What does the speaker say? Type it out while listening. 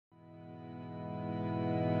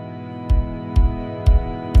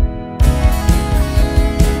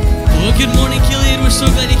so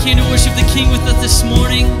glad you came to worship the King with us this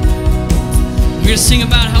morning. We're going to sing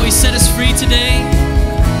about how He set us free today.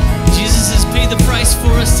 Jesus has paid the price for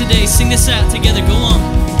us today. Sing this out together. Go on.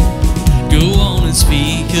 Go on and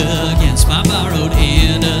speak against my borrowed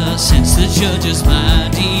innocence. The judge is my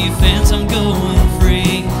defense. I'm going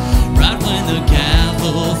free. Right when the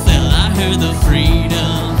gavel fell, I heard the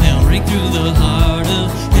freedom bell ring through the heart of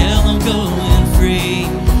hell. I'm going free.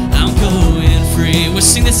 I'm going free. We'll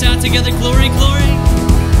sing this out together. Glory, glory.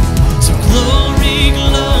 So glory,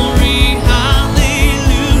 glory,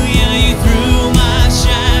 hallelujah. You threw my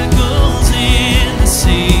shackles in the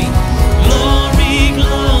sea. Glory,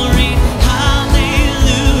 glory,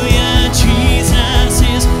 hallelujah. Jesus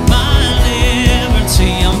is my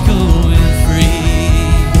liberty. I'm going free.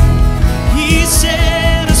 He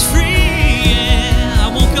set us free. Yeah, I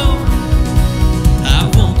won't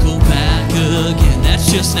go back again. That's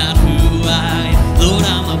just not who I am. Lord,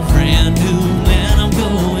 I'm a brand new man. I'm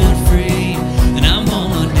going free, and I'm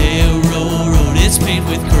on a narrow road. It's paved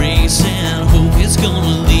with grace and hope. It's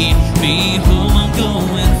gonna lead me home. I'm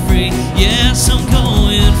going free. Yes, I'm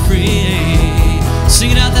going free.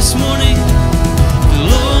 Sing it out this morning.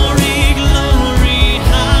 Glory, glory,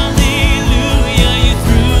 hallelujah. You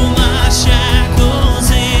threw my shackles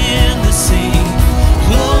in the sea.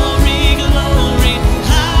 Glory, glory,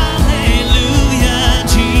 hallelujah.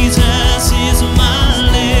 Jesus is my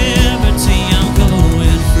liberty. I'm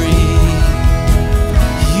going free.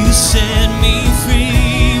 You set me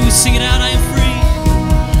free. We sing it out. I am free.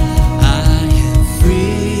 I am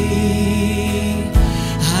free.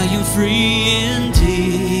 I am free indeed.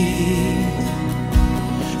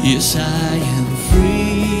 Yes, I am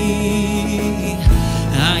free.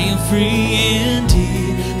 I am free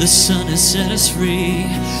indeed. The Son has set us free.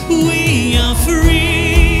 We are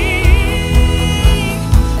free.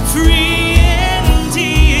 Free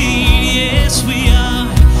indeed. Yes, we are.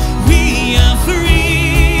 We are free.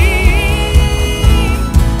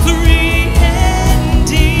 Free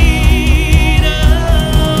indeed.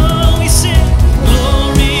 Oh, we sing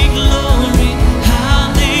glory, glory,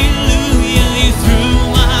 hallelujah. You threw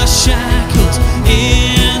my shackles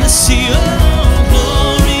in the sea. Oh,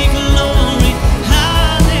 glory, glory,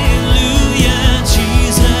 hallelujah.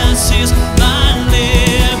 Jesus is my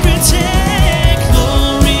liberty.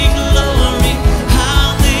 Glory, glory,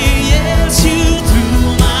 hallelujah. Yes, you threw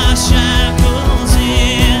my shackles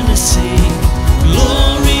in the sea.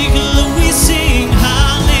 Glory, glory, we sing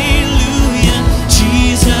hallelujah.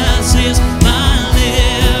 Jesus is my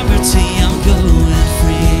liberty. I'm going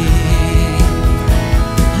free.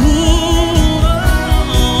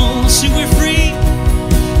 Ooh, sing we're free.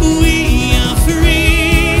 We are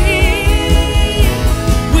free.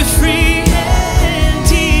 We're free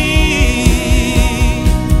indeed.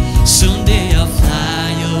 Someday I'll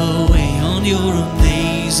fly away on your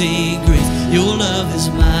amazing grace. Your love is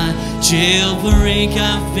my jailbreak.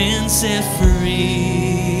 I've been set free.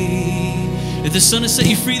 If the Son has set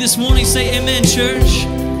you free this morning, say amen, church.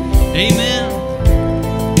 Amen.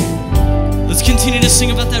 Let's continue to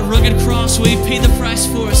sing about that rugged cross where He paid the price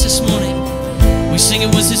for us this morning. We sing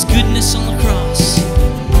it was His goodness on the cross.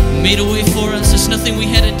 Made a way for us. There's nothing we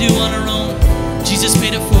had to do on our own. Jesus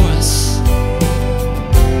paid it for us.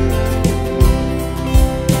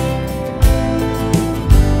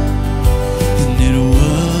 And it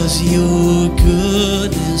was your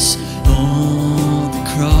goodness on the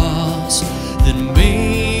cross that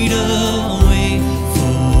made a way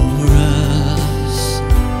for us.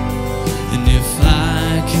 And if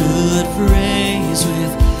I could praise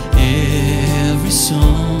with every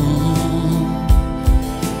song,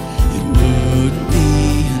 it wouldn't be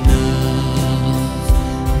enough.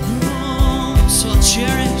 So I'll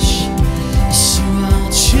cherish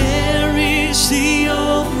the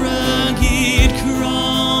old rugged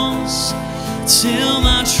cross till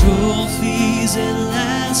my trophies at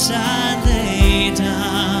last I lay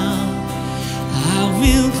down. I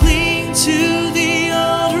will cling to the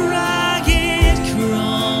old rugged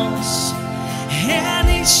cross and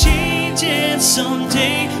exchange it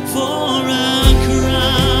someday for a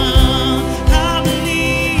crown. I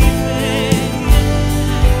believe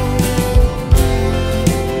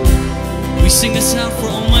it. We sing this out for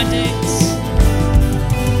all my days.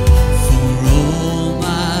 For all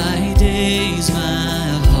my days, my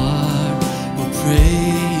heart will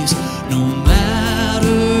praise, no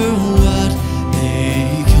matter what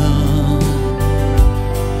may come.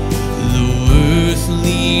 The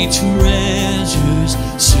earthly treasures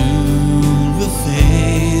soon will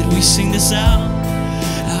fade. We sing this out.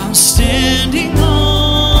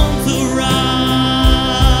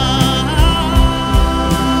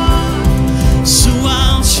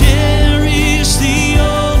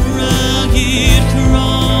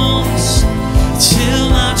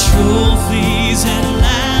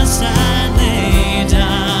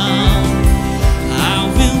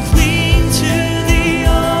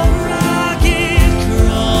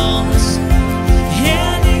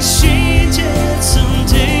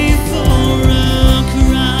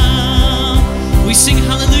 sing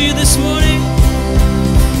hallelujah this morning?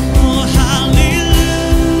 Oh,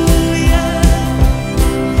 hallelujah.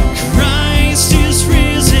 Christ is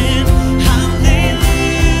risen.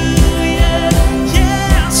 Hallelujah.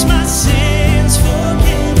 Yes, my sins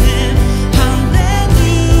forgiven.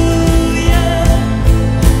 Hallelujah.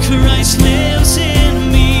 Christ lives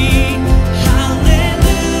in me.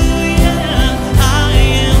 Hallelujah. I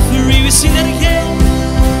am free. We sing that again.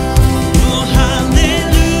 Oh, hallelujah.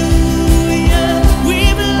 We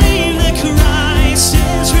believe that Christ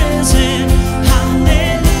is risen. Hallelujah.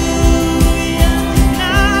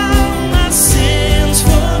 Now my sins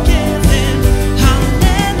forgiven.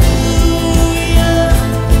 Hallelujah.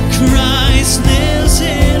 Christ lives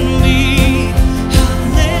in me.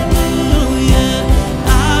 Hallelujah.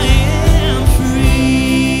 I am free.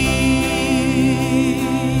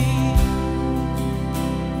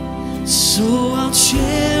 So I'll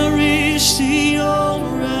cherish the old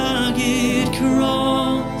rugged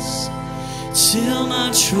cross till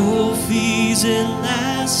my trophies at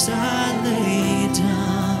last I lay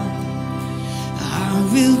down. I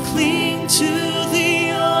will cling to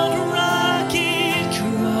the old rugged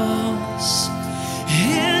cross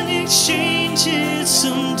and exchange it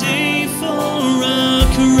someday for a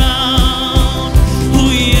crown.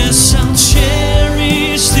 Oh yes, I'll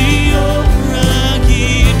cherish the old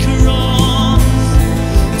rugged cross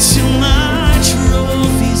till my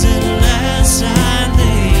trophies at last I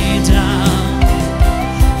lay down.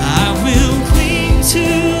 I will cling to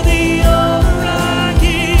the old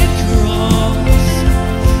rugged cross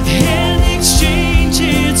and exchange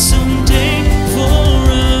it someday for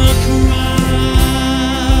a crown.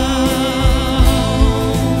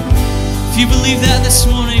 If you believe that this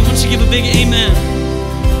morning, why don't you give a big amen?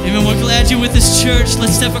 Amen. We're glad you're with this church.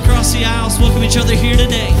 Let's step across the aisles, welcome each other here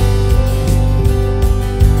today.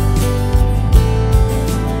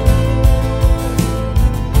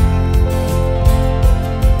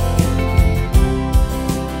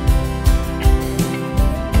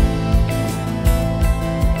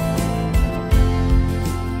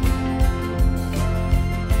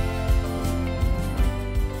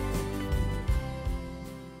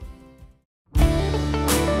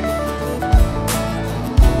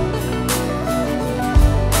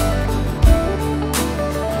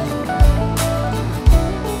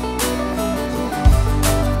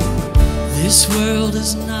 This world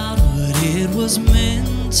is not what it was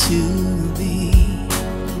meant to be.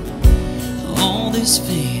 All this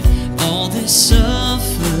pain, all this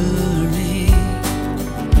suffering.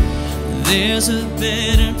 There's a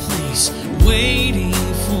better place waiting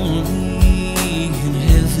for me in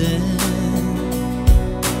heaven.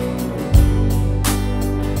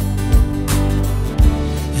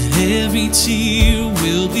 And every tear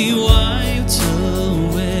will be wiped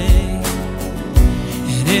away.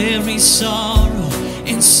 Every sorrow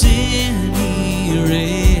and sin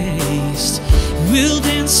erased. We'll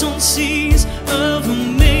dance on seas of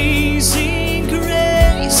amazing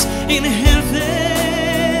grace in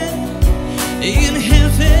heaven, in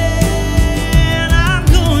heaven. I'm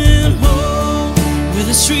going home where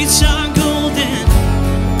the streets are golden,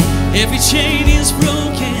 every chain is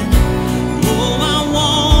broken. Oh, I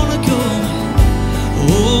wanna go.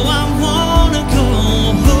 Oh, I wanna go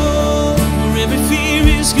home where every fear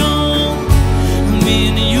is gone. I'm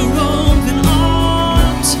in your open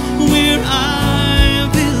arms where I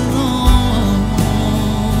belong.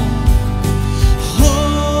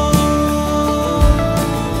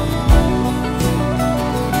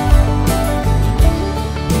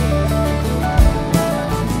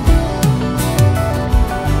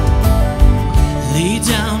 Lay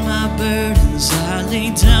down my burdens, I lay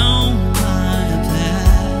down my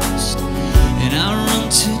past, and I run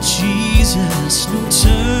to Jesus, no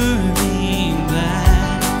turning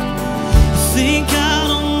back. Thank God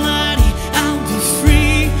Almighty, I'll be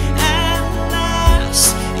free at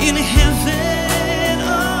last in heaven.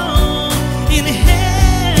 Oh, in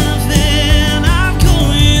heaven, I'm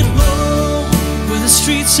going home where the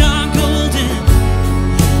streets are golden,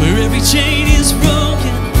 where every chain is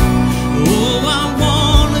broken. Oh, I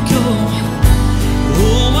wanna go.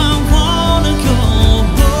 Oh, I wanna go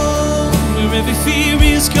home where every fear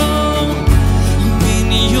is gone.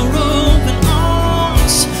 I'm in your open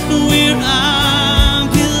arms where I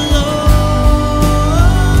belong.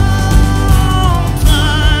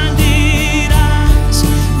 Blinded eyes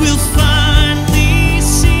will finally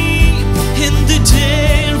see, and the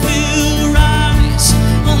dead will rise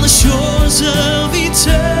on the shores of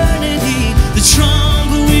eternity. The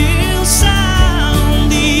trumpet will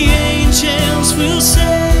sound, the angels will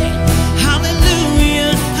say,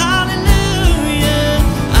 hallelujah, hallelujah.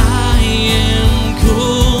 I am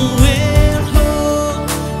going home.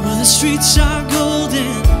 gates are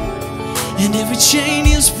golden, and every chain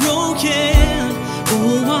is broken.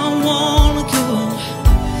 Oh, I wanna go.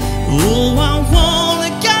 Oh, I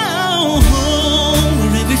wanna go home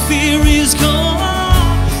where every fear is gone.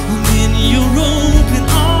 I'm in your open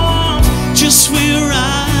arms, just where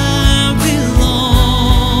I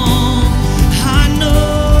belong. I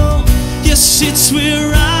know, yes, it's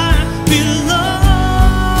where I belong.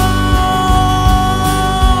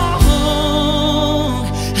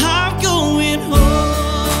 I'm going home.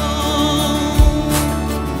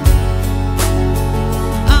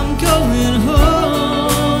 I'm going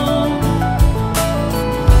home.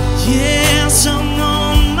 Yes, I'm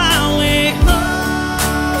on my way home.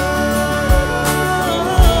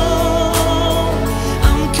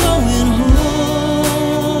 I'm going home.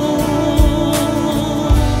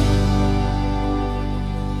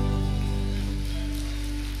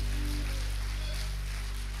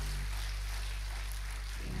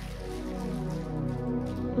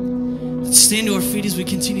 Let's stand to our feet as we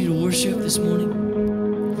continue to worship this morning.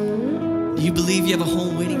 Do you believe you have a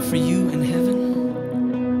home waiting for you in heaven?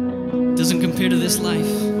 It doesn't compare to this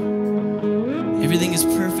life. Everything is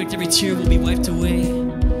perfect. Every tear will be wiped away.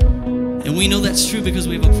 And we know that's true because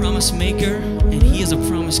we have a promise maker and he is a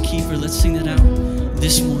promise keeper. Let's sing that out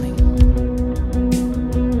this morning.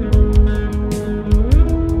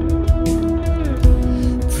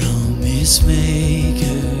 Promise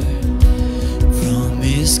maker,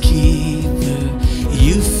 promise keeper,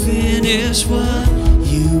 you finish what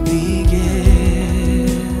you began.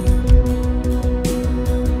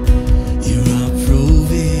 You're our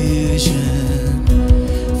provision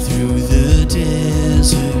through the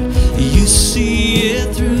desert. You see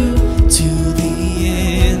it through to the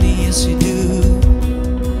end. Yes, you do.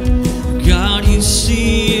 God, you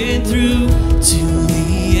see it through to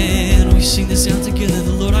the end. We sing this out together.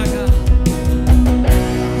 The Lord our God.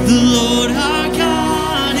 The Lord our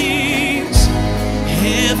God is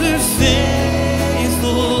ever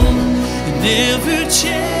faithful and ever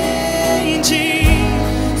changing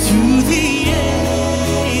through the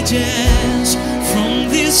ages. From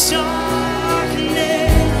this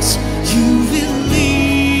darkness you will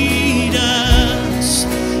lead us,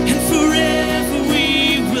 and forever we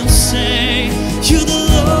will say, you're the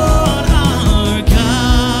Lord our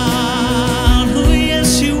God. Oh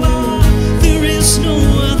yes, you are. There is no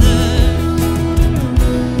other.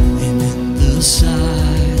 And in the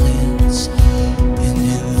silence and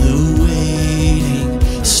in the waiting,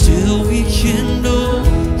 still we can know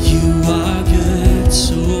you are good,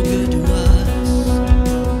 so good to us.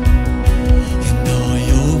 And all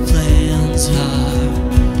your plans are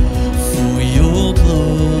for your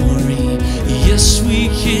glory. Yes, we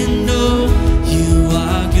can know you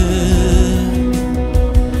are good.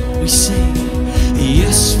 We sing,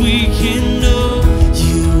 yes, we can know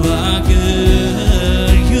you are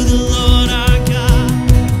good. You're the Lord our God.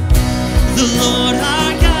 The Lord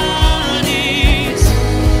our God is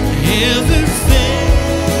ever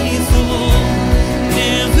faithful,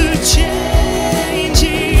 never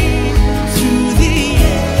changing through the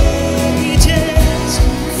ages.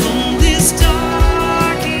 From this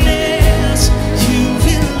darkness you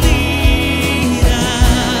will lead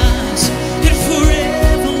us, and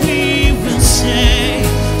forever we will say,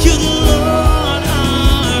 you're the Lord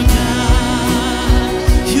our God.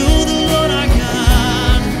 You're the Lord our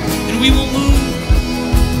God. And we won't move.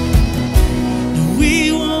 No, we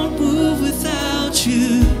won't move without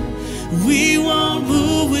you. We won't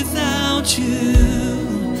move without you.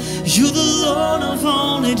 You're the Lord of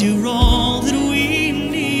all, and you're all that we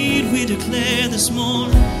need. We declare this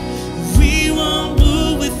morning, we won't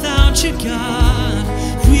move without you, God.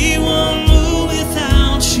 We won't move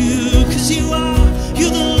without you, 'cause you're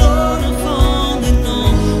the Lord of all and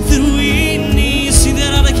all that we need. See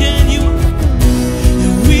that out again, you are.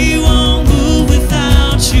 And we won't move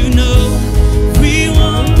without you, no. We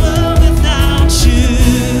won't move without you.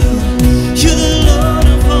 You're the Lord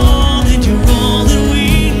of all, and you're all that we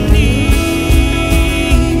need.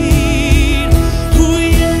 Oh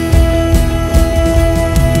yeah.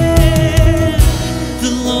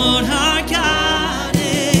 The Lord our God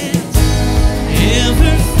is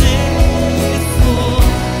ever faithful.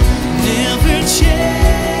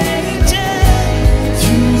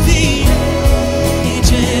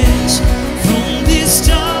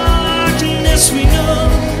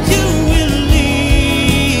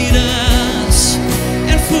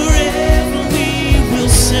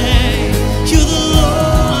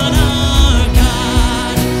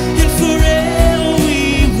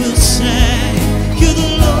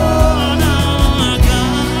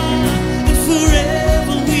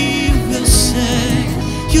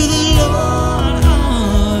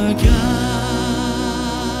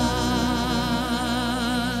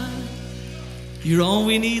 You're all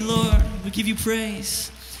we need, Lord. We give you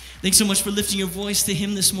praise. Thanks so much for lifting your voice to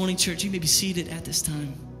him this morning, church. You may be seated at this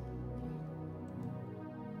time.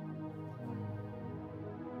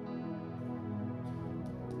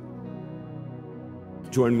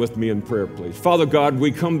 Join with me in prayer, please. Father God,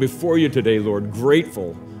 we come before you today, Lord,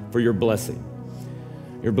 grateful for your blessing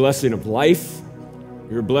of life,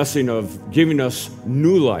 your blessing of giving us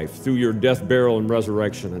new life through your death, burial, and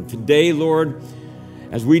resurrection. And today, Lord,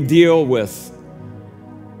 as we deal with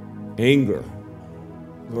anger,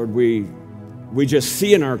 Lord, we just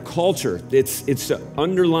see in our culture, it's an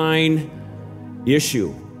underlying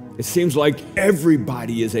issue. It seems like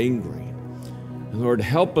everybody is angry. And Lord,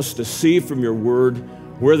 help us to see from your word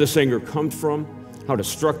where this anger comes from, how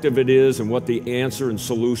destructive it is, and what the answer and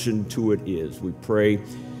solution to it is. We pray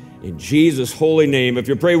in Jesus' holy name. If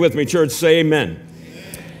you pray with me, church, say amen.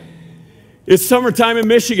 Amen. It's summertime in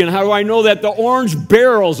Michigan. How do I know that? The orange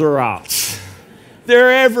barrels are out.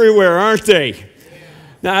 They're everywhere, aren't they?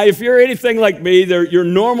 Now, if you're anything like me, your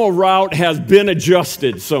normal route has been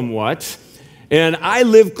adjusted somewhat. And I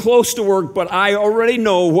live close to work, but I already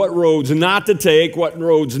know what roads not to take, what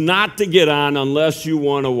roads not to get on unless you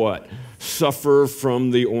want to what? Suffer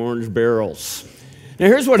from the orange barrels. Now,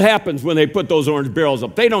 here's what happens when they put those orange barrels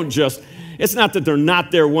up. They don't just, it's not that they're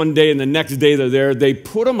not there one day and the next day they're there. They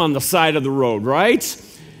put them on the side of the road, right?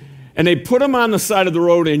 And they put them on the side of the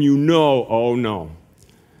road and you know, oh no,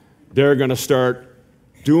 they're going to start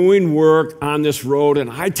doing work on this road. And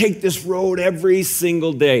I take this road every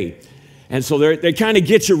single day. And so they kind of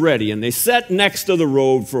get you ready, and they sit next to the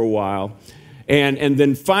road for a while. And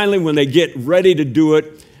then finally, when they get ready to do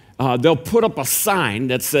it, they'll put up a sign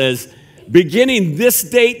that says, beginning this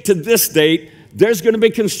date to this date, there's going to be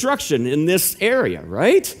construction in this area,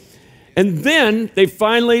 right? And then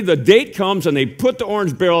the date comes, and they put the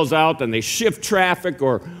orange barrels out, and they shift traffic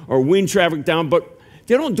or wean traffic down, but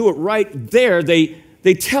they don't do it right there.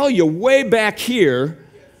 They tell you way back here,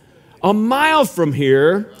 a mile from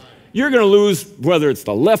here, you're going to lose whether it's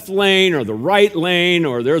the left lane or the right lane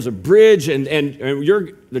or there's a bridge and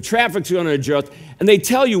the traffic's going to adjust. And they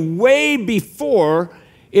tell you way before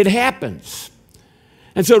it happens.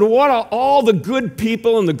 And so what do all the good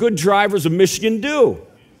people and the good drivers of Michigan do?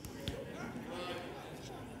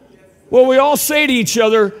 Well, we all say to each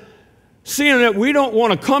other, seeing that we don't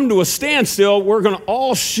want to come to a standstill, we're going to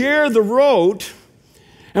all share the road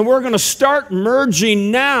and we're going to start merging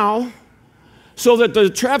now, so that the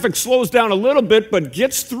traffic slows down a little bit but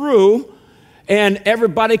gets through and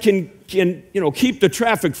everybody can keep the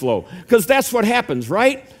traffic flow. Because that's what happens,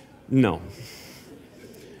 right? No.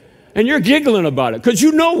 And you're giggling about it because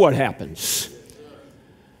you know what happens.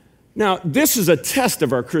 Now, this is a test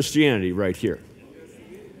of our Christianity right here.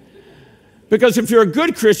 Because if you're a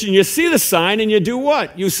good Christian, you see the sign and you do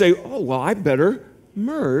what? You say, oh, well, I better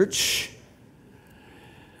merge.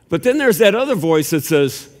 But then there's that other voice that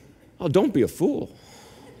says, oh, don't be a fool.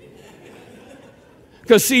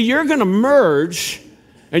 Because, see, you're going to merge,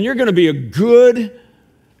 and you're going to be a good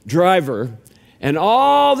driver, and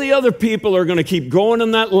all the other people are going to keep going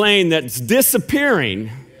in that lane that's disappearing,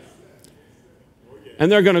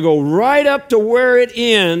 and they're going to go right up to where it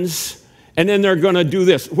ends, and then they're going to do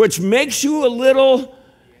this, which makes you a little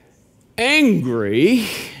angry.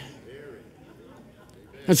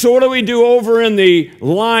 And so what do we do over in the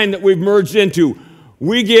line that we've merged into?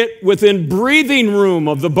 We get within breathing room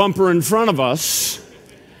of the bumper in front of us,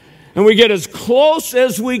 and we get as close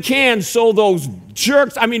as we can so those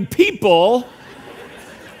jerks, people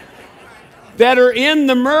that are in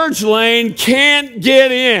the merge lane can't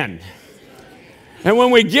get in. And when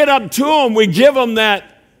we get up to them, we give them that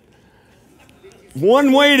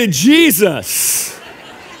one way to Jesus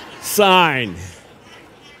sign.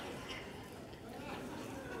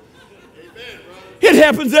 It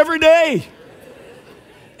happens every day.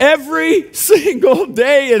 Every single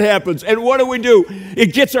day it happens. And what do?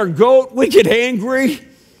 It gets our goat. We get angry.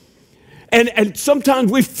 And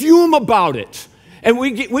sometimes we fume about it. And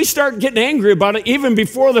we start getting angry about it even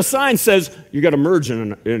before the sign says, you got to merge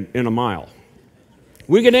in a mile.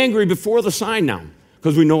 We get angry before the sign now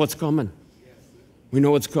because we know it's coming. We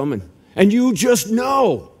know it's coming. And you just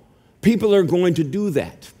know people are going to do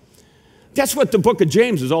that. That's what the book of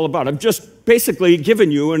James is all about. I've just basically given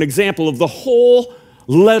you an example of the whole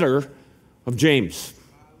letter of James.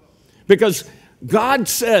 Because God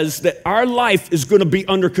says that our life is going to be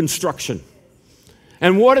under construction.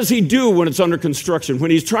 And what does he do when it's under construction? When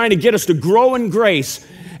he's trying to get us to grow in grace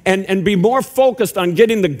and be more focused on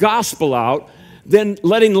getting the gospel out than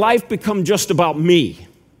letting life become just about me.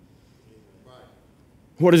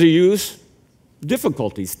 What does he use?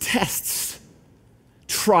 Difficulties, tests,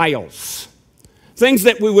 trials. things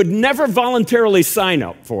that we would never voluntarily sign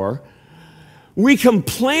up for, we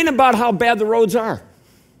complain about how bad the roads are.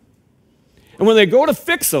 And when they go to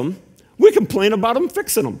fix them, we complain about them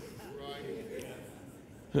fixing them.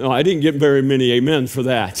 No, I didn't get very many amens for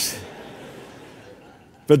that.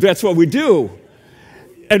 But that's what we do.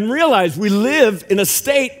 And realize we live in a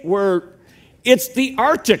state where it's the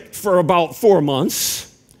Arctic for about 4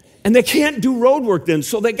 months, and they can't do road work then,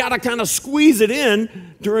 so they got to kind of squeeze it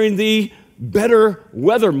in during the better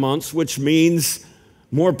weather months, which means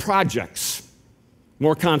more projects,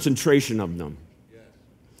 more concentration of them.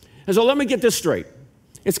 And so let me get this straight.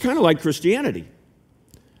 It's kind of like Christianity.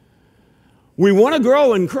 We want to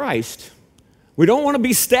grow in Christ. We don't want to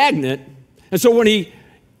be stagnant. And so when he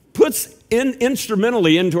puts in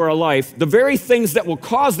instrumentally into our life the very things that will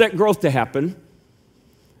cause that growth to happen,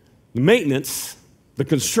 the maintenance, the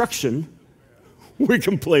construction, we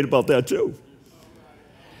complain about that too.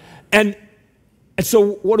 And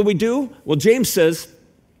so what do? Well, James says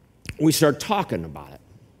we start talking about it.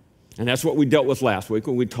 And that's what we dealt with last week,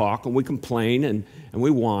 when we talk and we complain and we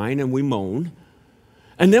whine and we moan.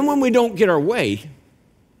 And then when we don't get our way,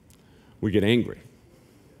 we get angry.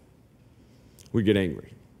 We get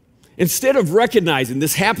angry. Instead of recognizing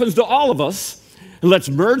this happens to all of us, and let's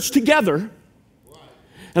merge together,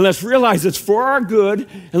 and let's realize it's for our good,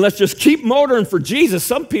 and let's just keep motoring for Jesus.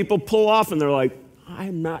 Some people pull off and they're like,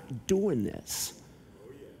 I'm not doing this.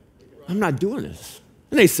 I'm not doing this.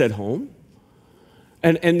 And they sit home,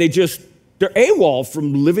 and they're AWOL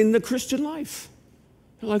from living the Christian life.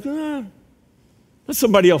 They're like, let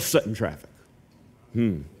somebody else sit in traffic.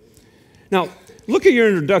 Now, look at your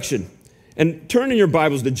introduction and turn in your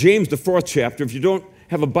Bibles to James, the 4th chapter. If you don't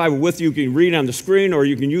have a Bible with you, you can read on the screen, or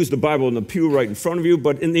you can use the Bible in the pew right in front of you.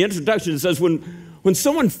 But in the introduction, it says, when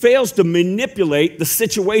someone fails to manipulate the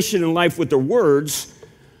situation in life with their words,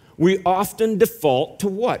 we often default to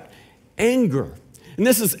what? Anger. And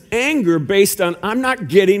this is anger based on, I'm not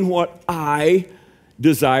getting what I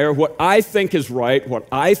desire, what I think is right, what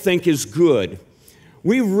I think is good.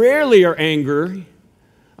 We rarely are angry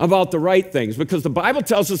about the right things, because the Bible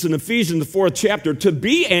tells us in Ephesians, the 4th chapter, to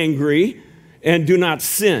be angry and do not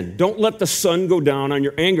sin. Don't let the sun go down on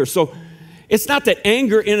your anger. So it's not that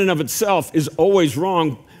anger in and of itself is always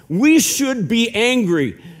wrong. We should be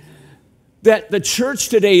angry that the church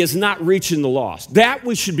today is not reaching the lost. That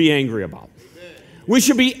we should be angry about. We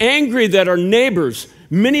should be angry that our neighbors,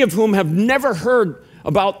 many of whom have never heard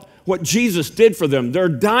about what Jesus did for them, they're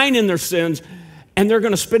dying in their sins, and they're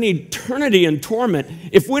going to spend eternity in torment.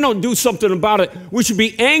 If we don't do something about it, we should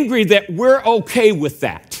be angry that we're okay with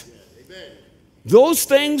that. Those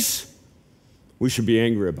things we should be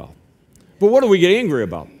angry about. But what do we get angry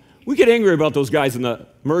about? We get angry about those guys in the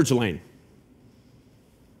merge lane.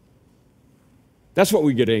 That's what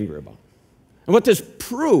we get angry about. And what this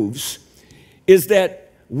proves is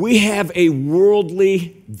that we have a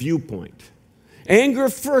worldly viewpoint. Anger,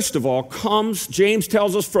 first of all, comes, James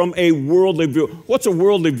tells us, from a worldly view. What's a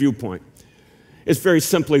worldly viewpoint? It's very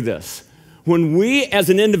simply this. When we as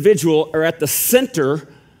an individual are at the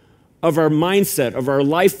center of our mindset, of our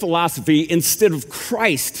life philosophy, instead of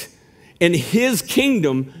Christ and his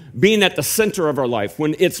kingdom being at the center of our life,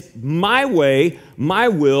 when it's my way, my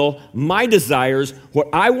will, my desires, what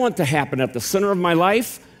I want to happen at the center of my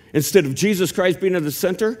life, instead of Jesus Christ being at the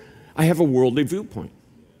center, I have a worldly viewpoint.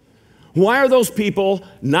 Why are those people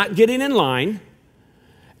not getting in line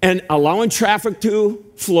and allowing traffic to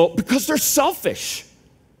flow? Because they're selfish.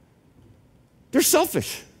 They're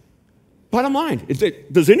selfish. Bottom line,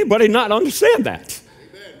 does anybody not understand that?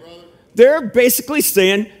 Amen, brother. They're basically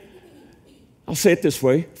saying, I'll say it this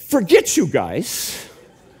way, forget you guys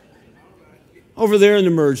over there in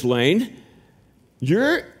the merge lane.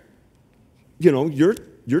 You're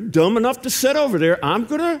dumb enough to sit over there. I'm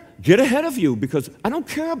going to get ahead of you because I don't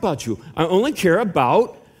care about you. I only care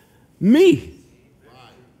about me.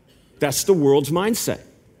 That's the world's mindset.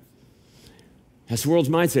 That's the world's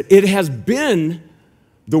mindset. It has been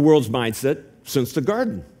the world's mindset since the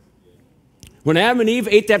garden. When Adam and Eve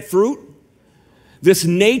ate that fruit, this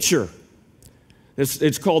nature,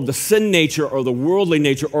 it's called the sin nature or the worldly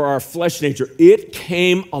nature or our flesh nature, it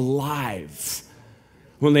came alive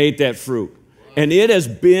when they ate that fruit. And it has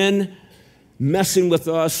been messing with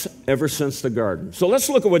us ever since the garden. So let's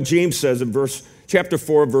look at what James says in chapter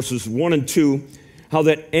 4, verses 1 and 2, how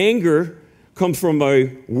that anger comes from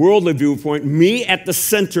a worldly viewpoint, me at the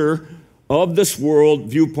center of this world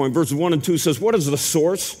viewpoint. Verses 1 and 2 says, what is the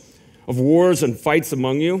source of wars and fights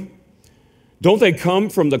among you? Don't they come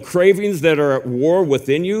from the cravings that are at war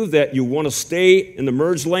within you, that you want to stay in the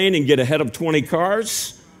merge lane and get ahead of 20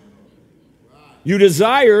 cars? You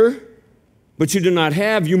desire but you do not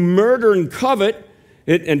have. You murder and covet,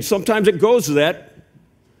 and sometimes it goes to that,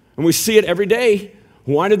 and we see it every day.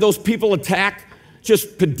 Why did those people attack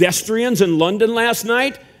just pedestrians in London last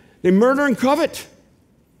night? They murder and covet.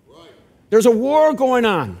 There's a war going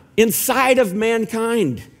on inside of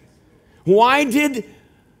mankind. Why did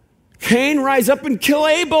Cain rise up and kill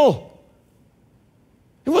Abel?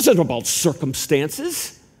 It wasn't about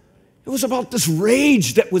circumstances. It was about this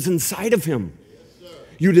rage that was inside of him.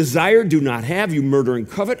 You desire, do not have. You murder and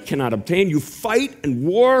covet, cannot obtain. You fight and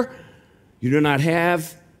war. You do not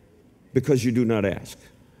have because you do not ask.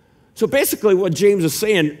 So basically what James is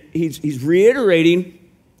saying, he's reiterating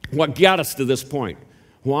what got us to this point.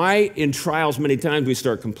 Why in trials many times we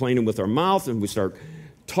start complaining with our mouth and we start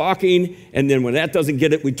talking, and then when that doesn't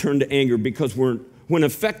get it, we turn to anger because when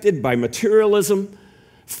affected by materialism,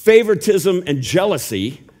 favoritism, and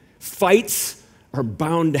jealousy, fights are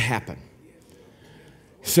bound to happen.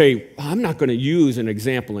 Say, I'm not going to use an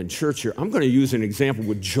example in church here. I'm going to use an example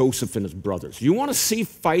with Joseph and his brothers. You want to see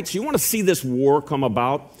fights? You want to see this war come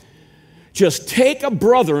about? Just take a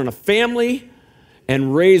brother in a family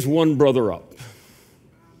and raise one brother up.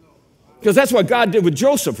 Because that's what God did with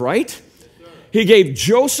Joseph, right? He gave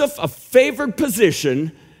Joseph a favored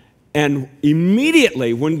position, and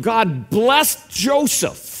immediately when God blessed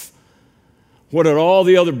Joseph, what did all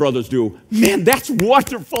the other brothers do? Man, that's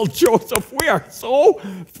wonderful, Joseph. We are so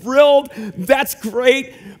thrilled. That's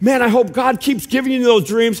great. Man, I hope God keeps giving you those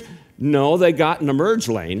dreams. No, they got in the merge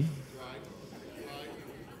lane,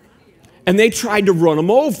 and they tried to run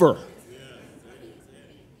him over.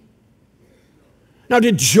 Now,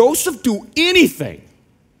 did Joseph do anything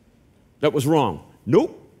that was wrong?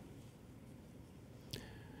 Nope.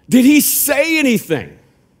 Did he say anything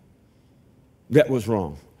that was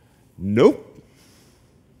wrong? Nope.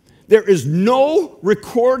 There is no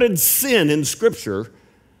recorded sin in Scripture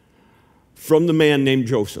from the man named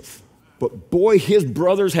Joseph. But boy, his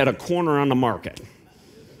brothers had a corner on the market.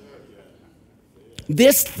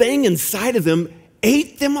 This thing inside of them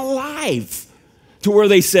ate them alive to where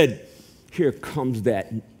they said, here comes that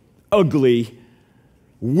ugly,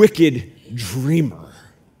 wicked dreamer.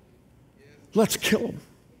 Let's kill him.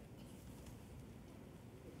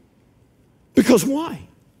 Because why?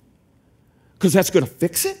 Because that's going to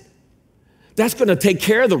fix it? That's going to take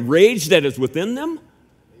care of the rage that is within them?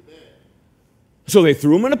 Amen. So they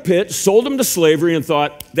threw him in a pit, sold him to slavery, and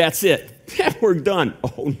thought, that's it. We're done.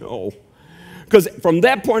 Oh, no. Because from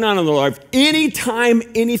that point on in their life, anytime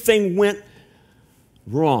anything went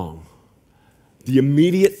wrong, the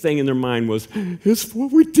immediate thing in their mind was, it's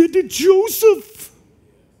what we did to Joseph.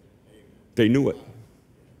 They knew it.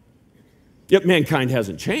 Yet mankind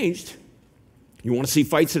hasn't changed. You want to see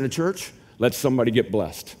fights in a church? Let somebody get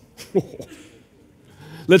blessed.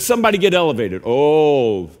 Let somebody get elevated.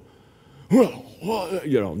 Oh, well,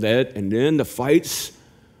 you know, that, and then the fights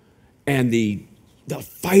and the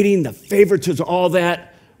fighting, the favoritism, all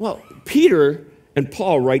that. Well, Peter and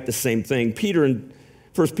Paul write the same thing. Peter in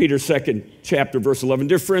 1 Peter 2nd chapter, verse 11,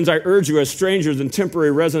 dear friends, I urge you as strangers and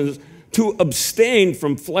temporary residents to abstain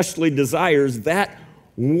from fleshly desires that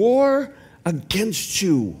war against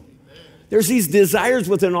you. There's these desires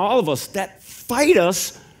within all of us that fight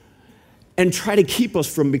us and try to keep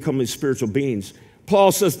us from becoming spiritual beings.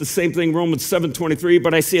 Paul says the same thing, Romans 7:23,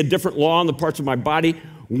 but I see a different law in the parts of my body,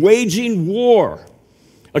 waging war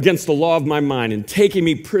against the law of my mind and taking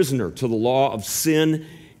me prisoner to the law of sin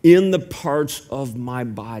in the parts of my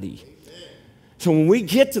body. So when we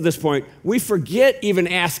get to this point, we forget even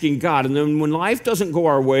asking God. And then when life doesn't go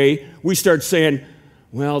our way, we start saying,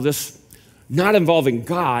 well, this not involving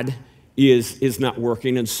God is not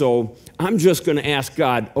working. And so I'm just going to ask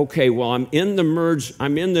God, okay, well, I'm in the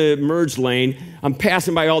merge lane. I'm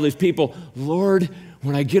passing by all these people. Lord,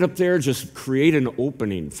 when I get up there, just create an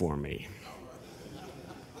opening for me.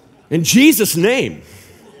 In Jesus' name.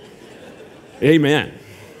 Amen.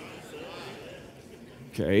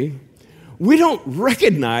 Okay. We don't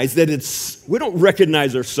recognize we don't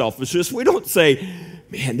recognize our selfishness. We don't say,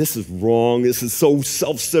 man, this is wrong. This is so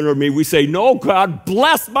self-centered of me. We say, no, God,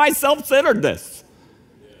 bless my self-centeredness.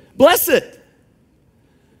 Bless it.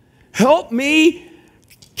 Help me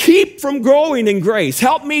keep from growing in grace.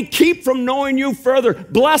 Help me keep from knowing you further.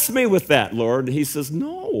 Bless me with that, Lord. And he says,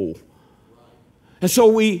 no. And so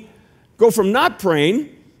we go from not praying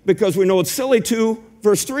because we know it's silly to,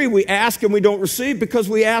 verse 3, we ask and we don't receive because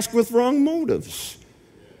we ask with wrong motives,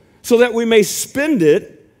 so that we may spend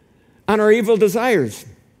it on our evil desires.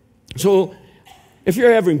 So if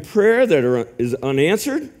you're having prayer that is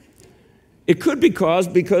unanswered, it could be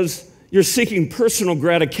caused because you're seeking personal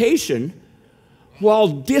gratification while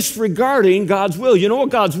disregarding God's will. You know what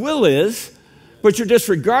God's will is? but you're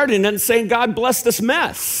disregarding it and saying, God, bless this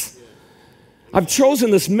mess. I've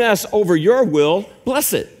chosen this mess over your will.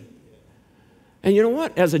 Bless it. And you know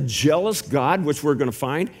what? As a jealous God, which we're going to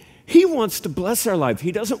find, he wants to bless our life.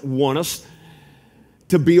 He doesn't want us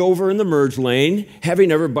to be over in the merge lane,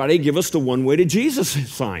 having everybody give us the one way to Jesus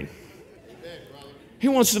sign. He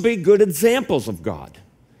wants to be good examples of God.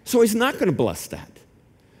 So he's not going to bless that.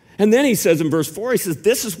 And then he says in verse 4, he says,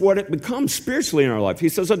 this is what it becomes spiritually in our life. He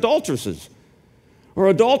says, adulteresses or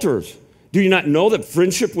adulterers. Do you not know that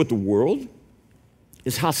friendship with the world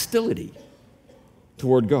is hostility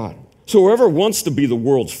toward God? So whoever wants to be the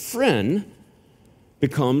world's friend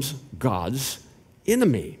becomes God's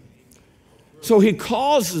enemy. So he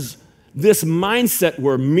causes this mindset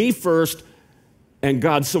where me first and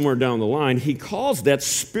God somewhere down the line, he calls that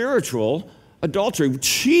spiritual adultery,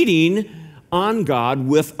 cheating on God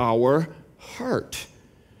with our heart.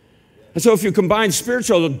 And so if you combine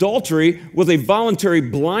spiritual adultery with a voluntary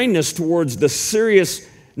blindness towards the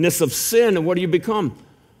seriousness of sin, and what do you become?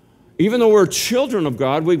 Even though we're children of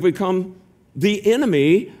God, we become the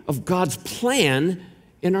enemy of God's plan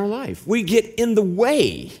in our life. We get in the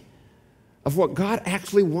way of what God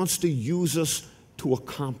actually wants to use us to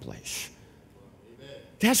accomplish.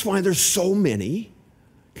 That's why there's so many,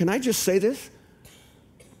 can I just say this?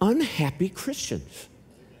 Unhappy Christians.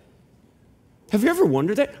 Have you ever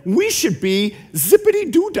wondered that? We should be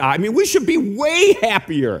zippity-doo-dah. I mean, we should be way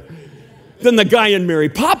happier than the guy in Mary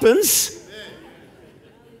Poppins.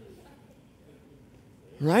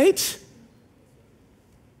 Right?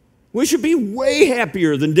 We should be way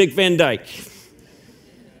happier than Dick Van Dyke.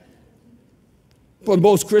 But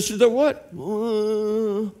most Christians are what?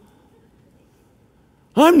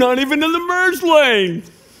 I'm not even in the merge lane.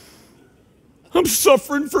 I'm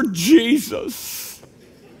suffering for Jesus.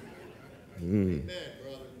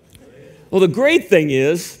 Well, the great thing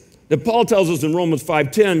is that Paul tells us in Romans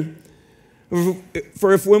 5:10,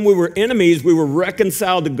 for if when we were enemies, we were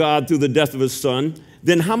reconciled to God through the death of his son,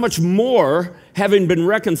 then how much more, having been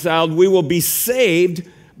reconciled, we will be saved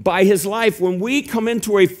by his life. When we come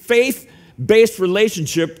into a faith-based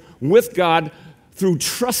relationship with God through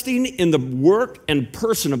trusting in the work and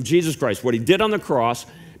person of Jesus Christ, what he did on the cross,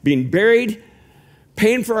 being buried,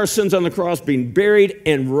 paying for our sins on the cross, being buried,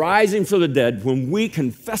 and rising from the dead, when we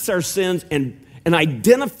confess our sins and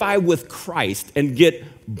identify with Christ and get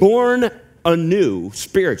born anew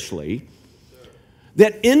spiritually,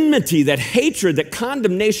 that enmity, that hatred, that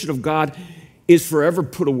condemnation of God is forever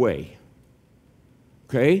put away.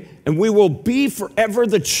 Okay? And we will be forever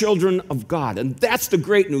the children of God. And that's the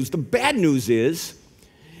great news. The bad news is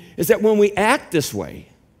that when we act this way,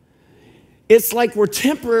 it's like we're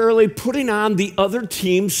temporarily putting on the other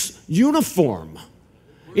team's uniform.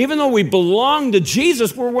 Even though we belong to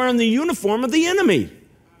Jesus, we're wearing the uniform of the enemy.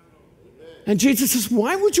 And Jesus says,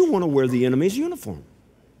 why would you want to wear the enemy's uniform?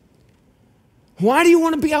 Why do you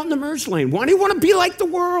want to be out in the merge lane? Why do you want to be like the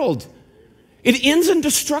world? It ends in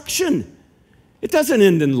destruction. It doesn't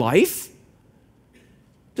end in life.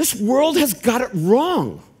 This world has got it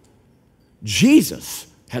wrong. Jesus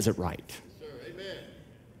has it right.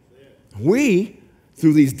 We,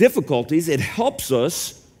 through these difficulties, it helps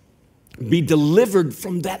us be delivered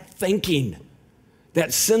from that thinking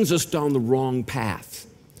that sends us down the wrong path.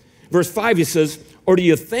 Verse 5, he says, or do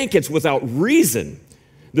you think it's without reason?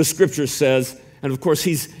 The scripture says, and of course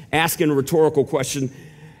he's asking a rhetorical question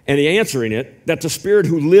and he's answering it, that the Spirit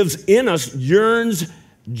who lives in us yearns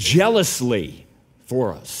jealously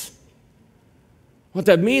for us. What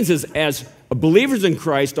that means is, as believers in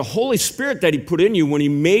Christ, the Holy Spirit that he put in you when he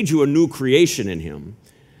made you a new creation in him,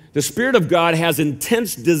 the Spirit of God has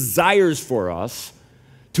intense desires for us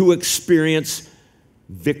to experience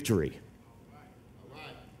victory.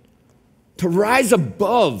 To rise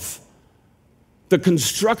above the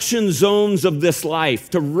construction zones of this life,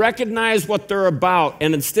 to recognize what they're about,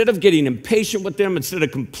 and instead of getting impatient with them, instead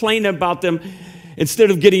of complaining about them,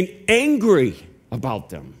 instead of getting angry about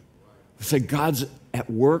them, say, God's at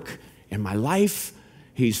work in my life.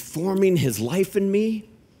 He's forming his life in me.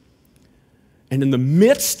 And in the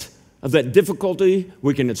midst of that difficulty,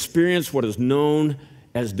 we can experience what is known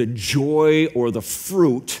as the joy or the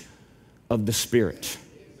fruit of the Spirit.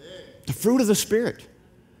 The fruit of the Spirit.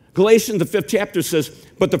 Galatians, the 5th chapter says,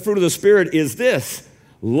 but the fruit of the Spirit is this: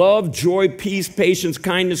 love, joy, peace, patience,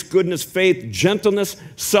 kindness, goodness, faith, gentleness,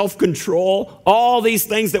 self-control, all these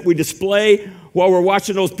things that we display while we're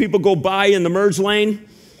watching those people go by in the merge lane.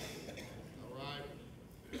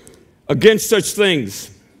 Against such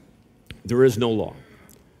things, there is no law.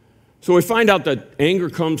 So we find out that anger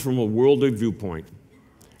comes from a worldly viewpoint.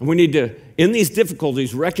 And we need to, in these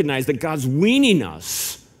difficulties, recognize that God's weaning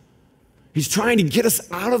us. He's trying to get us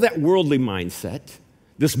out of that worldly mindset,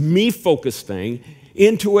 this me-focused thing,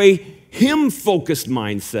 into a him-focused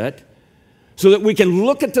mindset so that we can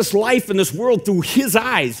look at this life and this world through his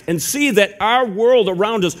eyes and see that our world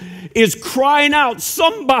around us is crying out,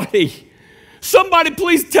 somebody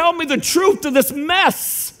please tell me the truth to this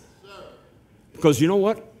mess. Because you know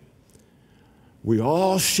what? We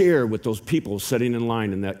all share with those people sitting in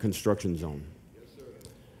line in that construction zone.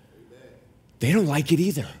 They don't like it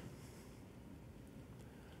either.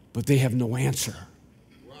 But they have no answer.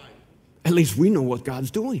 At least we know what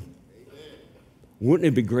God's doing. Wouldn't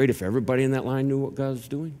it be great if everybody in that line knew what God's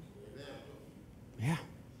doing? Yeah.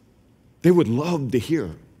 They would love to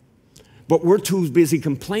hear. But we're too busy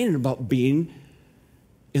complaining about being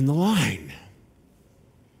in the line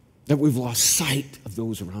that we've lost sight of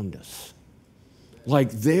those around us.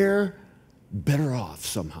 Like they're better off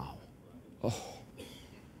somehow. Oh,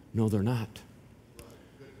 no, they're not.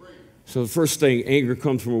 So the first thing, anger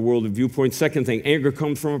comes from a worldly viewpoint. Second thing, anger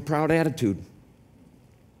comes from a proud attitude.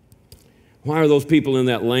 Why are those people in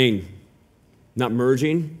that lane not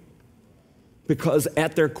merging? Because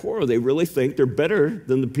at their core, they really think they're better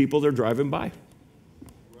than the people they're driving by.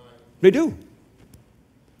 They do.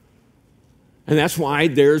 And that's why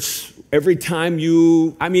there's, every time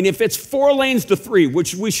if it's 4 lanes to 3,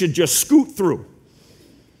 which we should just scoot through,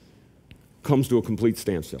 comes to a complete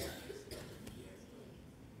standstill.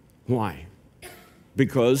 Why?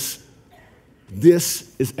 Because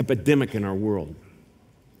this is epidemic in our world,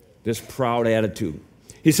 this proud attitude.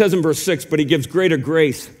 He says in verse 6, but he gives greater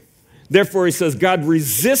grace. Therefore, he says, God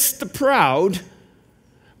resists the proud,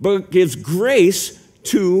 but gives grace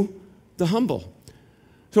to the humble.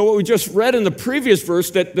 So what we just read in the previous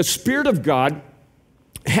verse, that the Spirit of God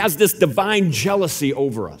has this divine jealousy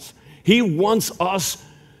over us. He wants us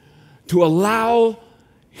to allow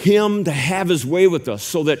him to have his way with us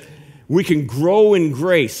so that we can grow in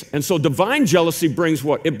grace. And so divine jealousy brings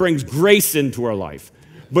what? It brings grace into our life.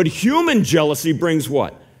 But human jealousy brings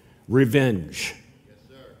what? Revenge. Yes,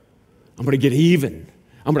 sir. I'm going to get even.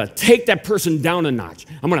 I'm going to take that person down a notch.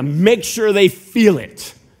 I'm going to make sure they feel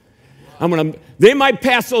it. They might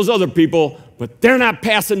pass those other people, but they're not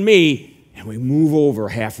passing me. And we move over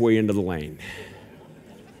halfway into the lane.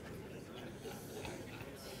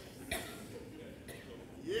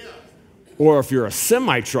 Or if you're a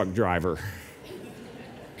semi-truck driver,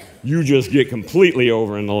 you just get completely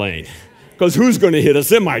over in the lane. Because who's going to hit a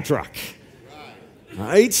semi-truck?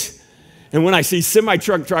 Right? And when I see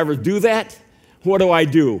semi-truck drivers do that, what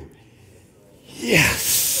do?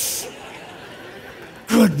 Yes.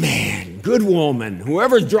 Good man, good woman.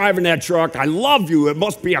 Whoever's driving that truck, I love you. It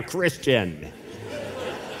must be a Christian.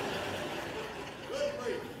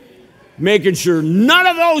 Making sure none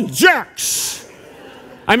of those jerks,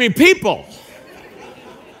 people,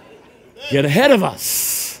 get ahead of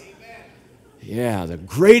us. Yeah, the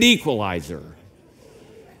great equalizer.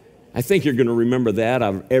 I think you're going to remember that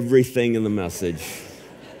out of everything in the message.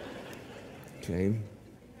 Okay?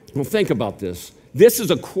 Well, think about this. This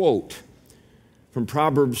is a quote from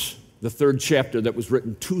Proverbs, the 3rd chapter, that was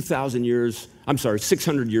written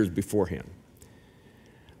 600 years beforehand,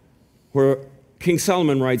 where King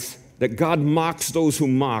Solomon writes that God mocks those who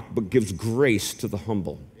mock, but gives grace to the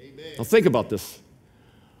humble. Amen. Now think about this.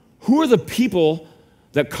 Who are the people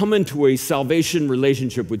that come into a salvation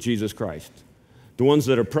relationship with Jesus Christ? The ones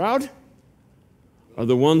that are proud? Or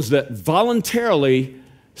the ones that voluntarily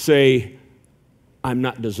say, I'm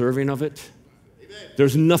not deserving of it? Amen.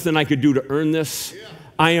 There's nothing I could do to earn this. Yeah.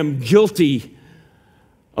 I am guilty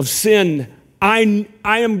of sin. I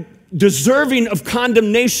am deserving of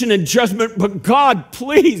condemnation and judgment, but God,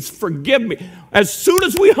 please forgive me. As soon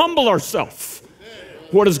as we humble ourselves,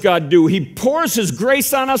 what does God do? He pours his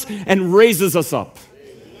grace on us and raises us up.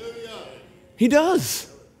 He does.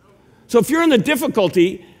 So if you're in the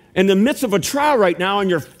difficulty, in the midst of a trial right now, and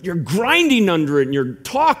you're grinding under it, and you're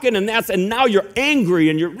talking, and now you're angry,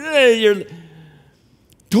 and you're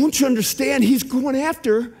don't you understand? He's going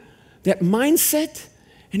after that mindset,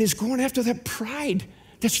 and he's going after that pride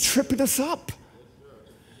that's tripping us up.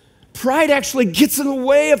 Pride actually gets in the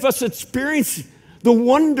way of us experiencing the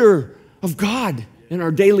wonder of God in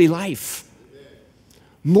our daily life.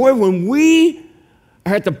 Boy, when we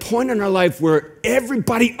are at the point in our life where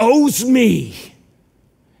everybody owes me,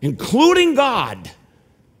 including God,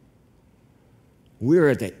 we're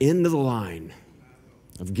at the end of the line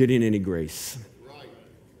of getting any grace.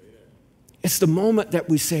 It's the moment that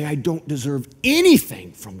we say, I don't deserve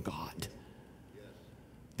anything from God,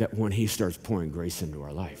 that when he starts pouring grace into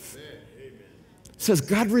our life. It says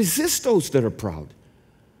God resists those that are proud.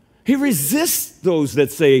 He resists those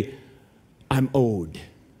that say, I'm owed.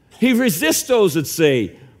 He resists those that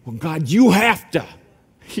say, well, God, you have to.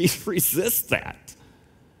 He resists that.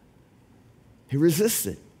 He resists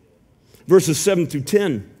it. Verses 7 through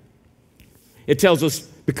 10, it tells us,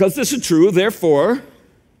 because this is true, therefore,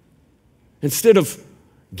 instead of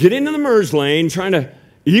getting in the merge lane, trying to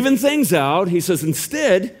even things out, he says,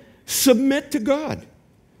 instead, submit to God.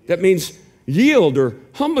 That means yield or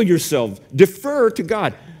humble yourself, defer to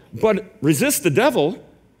God. But resist the devil,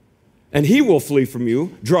 and he will flee from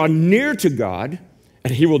you. Draw near to God,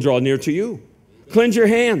 and he will draw near to you. Cleanse your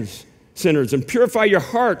hands, sinners, and purify your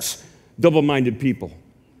hearts, double-minded people.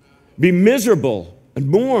 Be miserable and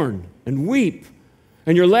mourn and weep.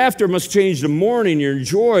 And your laughter must change to mourning, your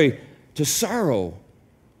joy to sorrow.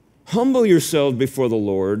 Humble yourselves before the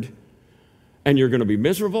Lord, and you're going to be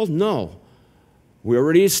miserable? No. We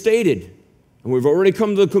already stated, and we've already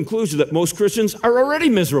come to the conclusion that most Christians are already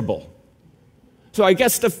miserable. So I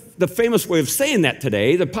guess the famous way of saying that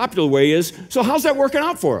today, the popular way is, so how's that working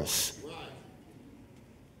out for us?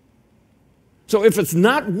 So if it's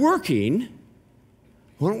not working,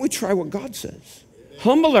 why don't we try what God says?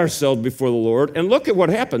 Humble ourselves before the Lord and look at what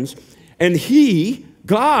happens. And he,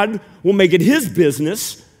 God, will make it his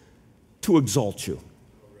business to exalt you,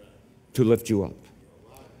 to lift you up.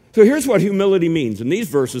 So here's what humility means. In these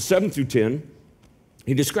verses, 7 through 10,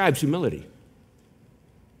 he describes humility.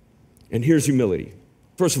 And here's humility.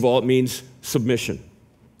 First of all, it means submission.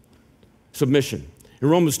 Submission. In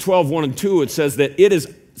Romans 12, 1 and 2, it says that it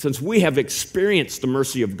is, since we have experienced the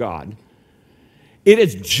mercy of God,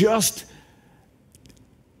 it's just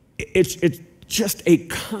a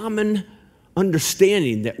common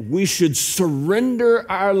understanding that we should surrender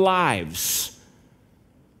our lives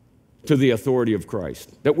to the authority of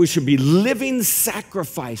Christ, that we should be living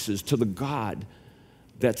sacrifices to the God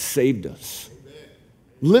that saved us. Amen.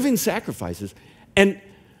 Living sacrifices. And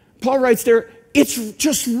Paul writes there, it's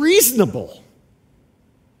just reasonable.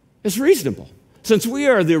 It's reasonable. Since we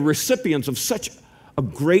are the recipients of such a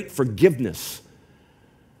great forgiveness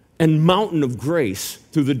and mountain of grace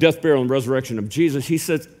through the death, burial, and resurrection of Jesus, he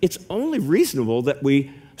says it's only reasonable that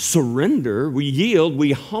we surrender, we yield,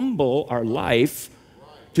 we humble our life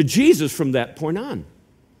to Jesus from that point on.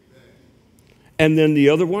 And then the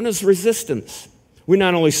other one is resistance. We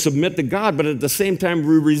not only submit to God, but at the same time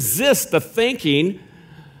we resist the thinking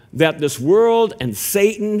that this world and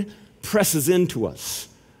Satan presses into us.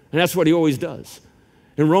 And that's what he always does.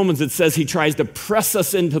 In Romans it says he tries to press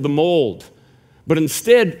us into the mold. But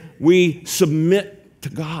instead, we submit to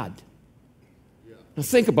God. Now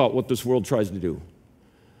think about what this world tries to do.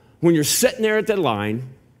 When you're sitting there at that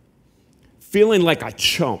line, feeling like a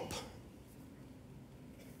chump,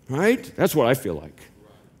 right? That's what I feel like.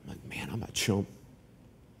 I'm like, man, I'm a chump.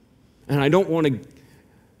 And I don't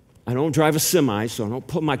drive a semi, so I don't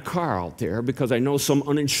put my car out there because I know some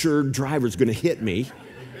uninsured driver's going to hit me.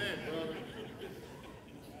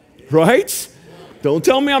 Right? Don't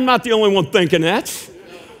tell me I'm not the only one thinking that.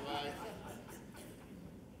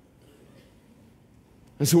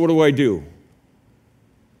 And so what do?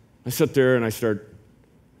 I sit there and I start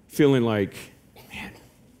feeling like, man,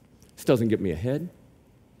 this doesn't get me ahead.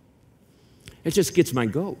 It just gets my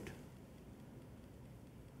goat.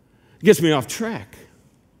 It gets me off track.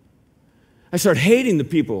 I start hating the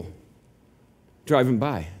people driving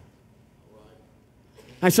by.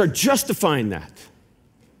 I start justifying that.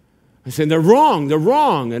 I say, they're wrong.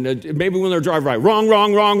 And maybe when they're driving by,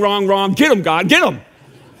 wrong. Get them, God, get them.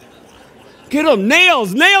 Get them,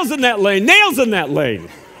 nails in that lane.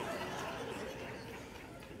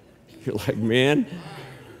 You're like, man,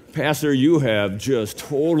 Pastor, you have just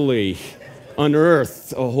totally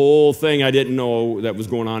unearthed a whole thing I didn't know that was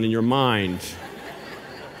going on in your mind.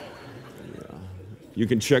 Yeah. You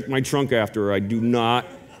can check my trunk after. I do not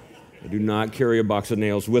carry a box of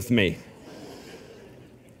nails with me.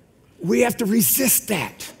 We have to resist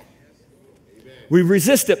that. We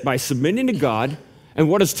resist it by submitting to God. And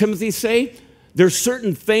what does Timothy say? There's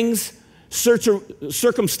certain things,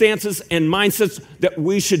 circumstances, and mindsets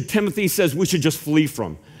that Timothy says we should just flee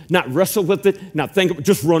from. Not wrestle with it, not think of it,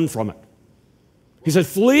 just run from it. He said,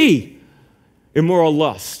 flee immoral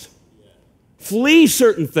lust. Flee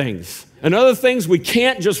certain things. And other things, we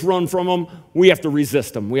can't just run from them. We have to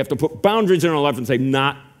resist them. We have to put boundaries in our life and say,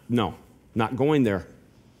 not going there.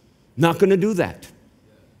 Not going to do that.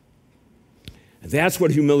 That's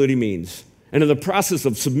what humility means. And in the process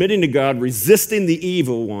of submitting to God, resisting the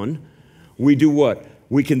evil one, we do what?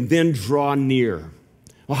 We can then draw near.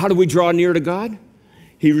 Well, how do we draw near to God?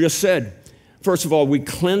 He just said, first of all, we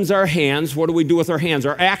cleanse our hands. What do we do with our hands?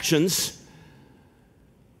 Our actions.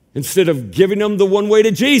 Instead of giving them the one way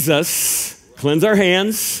to Jesus, cleanse our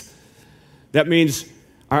hands. That means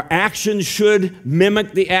Our actions should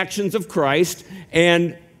mimic the actions of Christ.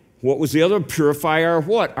 And what was the other? Purify our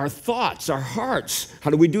what? Our thoughts, our hearts. How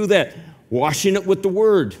do we do that? Washing it with the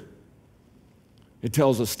Word. It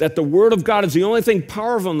tells us that the Word of God is the only thing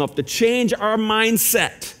powerful enough to change our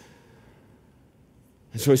mindset.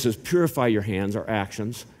 And so he says, purify your hands, our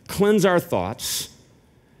actions, cleanse our thoughts,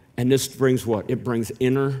 and this brings what? It brings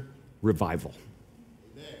inner revival.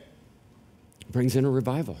 It brings inner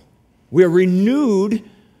revival. We are renewed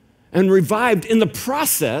and revived in the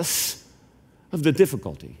process of the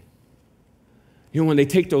difficulty. You know, when they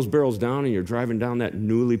take those barrels down and you're driving down that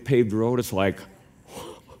newly paved road, it's like,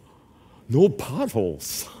 no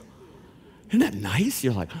potholes. Isn't that nice?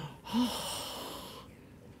 You're like, oh,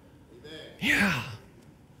 yeah.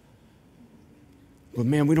 But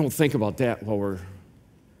man, we don't think about that while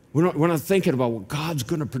we're not thinking about what God's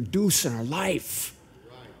going to produce in our life.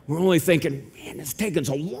 We're only thinking, man, it's taking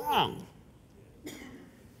so long.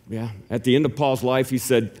 Yeah, at the end of Paul's life, he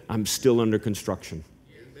said, I'm still under construction.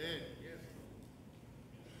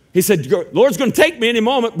 He said, Lord's going to take me any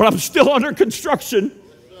moment, but I'm still under construction.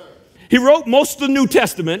 He wrote most of the New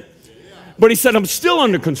Testament, but he said, I'm still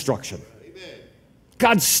under construction.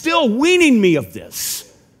 God's still weaning me of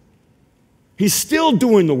this. He's still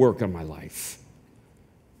doing the work in my life.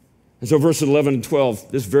 And so verses 11 and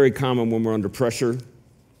 12, this is very common when we're under pressure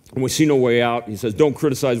and we see no way out. He says, don't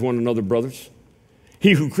criticize one another, brothers.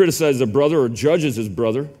 He who criticizes a brother or judges his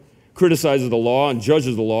brother criticizes the law and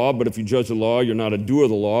judges the law, but if you judge the law, you're not a doer of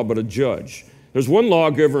the law, but a judge. There's one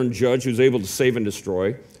lawgiver and judge who's able to save and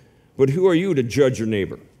destroy, but who are you to judge your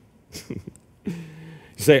neighbor? You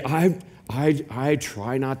say, I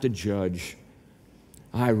try not to judge.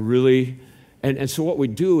 I really, and so what we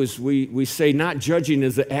do is we say not judging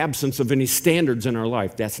is the absence of any standards in our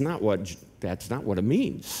life. That's not what it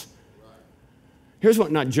means. Here's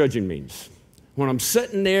what not judging means. When I'm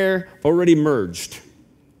sitting there already merged,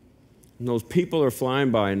 and those people are flying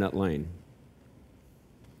by in that lane,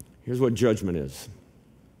 here's what judgment is.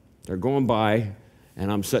 They're going by, and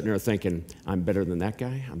I'm sitting there thinking, I'm better than that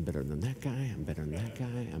guy, I'm better than that guy, I'm better than that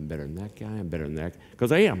guy, I'm better than that guy, I'm better than that guy.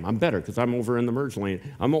 Because I am. I'm better because I'm over in the merged lane.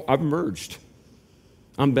 I've merged.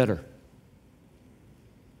 I'm better.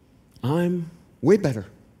 I'm way better.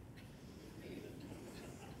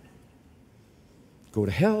 Go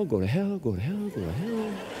to hell, go to hell, go to hell, go to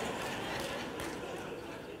hell.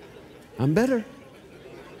 I'm better.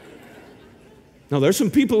 Now, there's some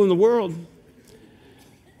people in the world,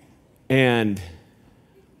 and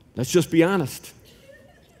let's just be honest.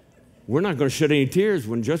 We're not going to shed any tears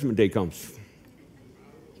when Judgment Day comes.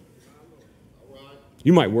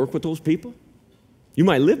 You might work with those people. You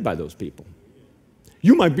might live by those people.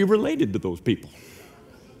 You might be related to those people.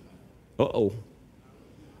 Uh-oh.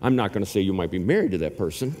 I'm not going to say you might be married to that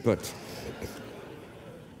person, but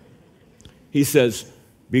he says,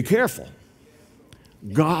 be careful.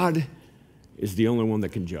 God is the only one that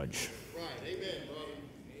can judge. Right. Amen,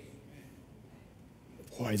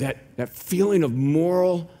 brother. Boy, that feeling of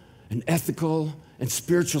moral and ethical and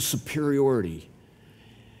spiritual superiority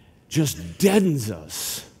just deadens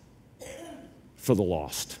us for the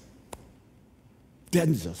lost.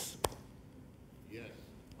 Deadens us. Yes.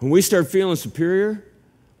 When we start feeling superior,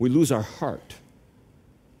 we lose our heart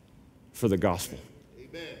for the gospel.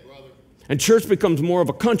 Amen, brother. And church becomes more of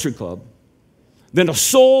a country club than a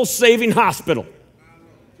soul-saving hospital.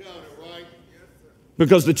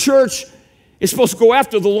 Because the church is supposed to go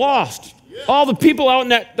after the lost. Yeah. All the people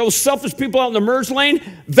out in those selfish people out in the merge lane,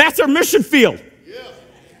 that's our mission field. Yeah.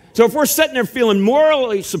 So if we're sitting there feeling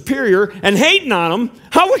morally superior and hating on them,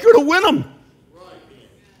 how are we going to win them? Right.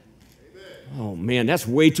 Oh man, that's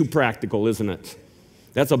way too practical, isn't it?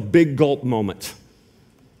 That's a big gulp moment.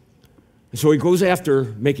 And so he goes after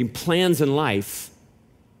making plans in life.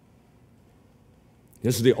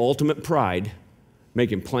 This is the ultimate pride,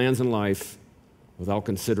 making plans in life without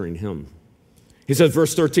considering him. He says,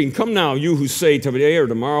 verse 13, come now, you who say today or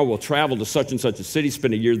tomorrow we'll travel to such and such a city,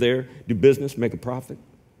 spend a year there, do business, make a profit.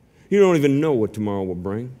 You don't even know what tomorrow will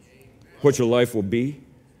bring, what your life will be.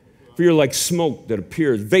 For you're like smoke that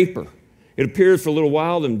appears, vapor. It appears for a little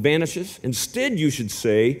while, then vanishes. Instead, you should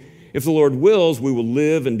say, if the Lord wills, we will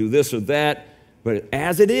live and do this or that. But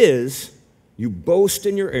as it is, you boast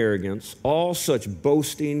in your arrogance. All such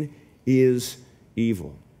boasting is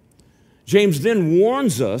evil. James then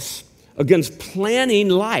warns us against planning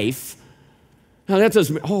life. Now, that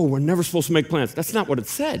doesn't mean, oh, we're never supposed to make plans. That's not what it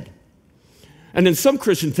said. And then some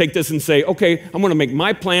Christians take this and say, okay, I'm going to make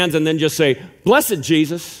my plans and then just say, blessed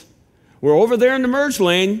Jesus, we're over there in the merge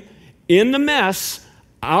lane, in the mess,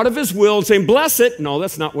 out of his will, saying, bless it. No,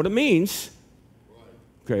 that's not what it means.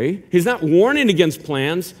 Okay? He's not warning against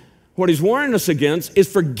plans. What he's warning us against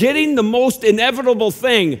is forgetting the most inevitable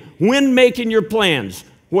thing when making your plans.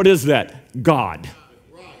 What is that? God.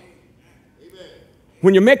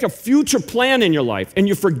 When you make a future plan in your life and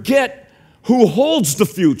you forget who holds the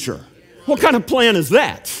future, what kind of plan is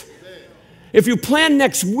that? If you plan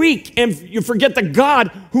next week and you forget the God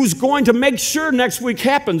who's going to make sure next week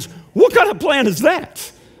happens, what kind of plan is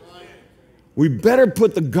that? We better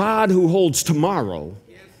put the God who holds tomorrow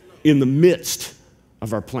in the midst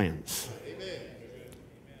of our plans.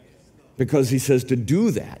 Because he says to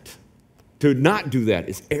do that, to not do that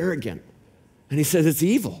is arrogant. And he says it's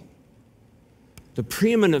evil. The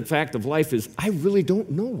preeminent fact of life is I really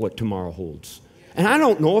don't know what tomorrow holds. And I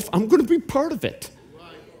don't know if I'm going to be part of it.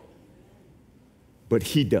 But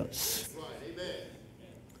he does.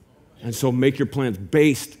 And so make your plans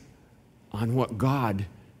based on what God,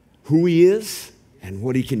 who he is, and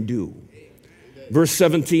what he can do. Verse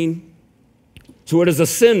 17. So it is a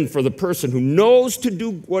sin for the person who knows to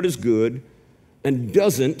do what is good and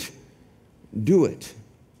doesn't do it.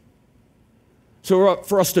 So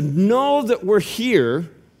for us to know that we're here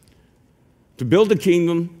to build the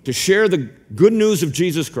kingdom, to share the good news of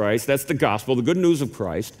Jesus Christ, that's the gospel, the good news of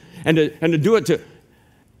Christ, and to do it to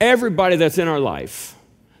everybody that's in our life,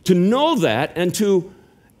 to know that and to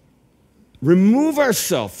remove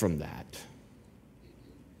ourselves from that.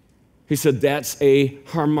 He said that's a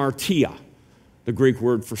hamartia, the Greek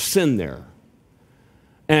word for sin there.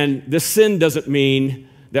 And this sin doesn't mean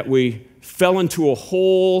that we fell into a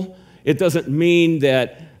hole. It doesn't mean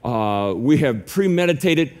that we have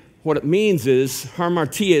premeditated. What it means is,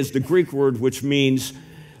 hamartia is the Greek word which means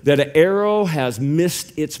that an arrow has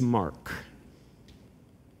missed its mark.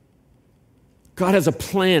 God has a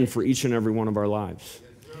plan for each and every one of our lives.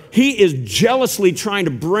 He is jealously trying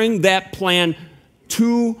to bring that plan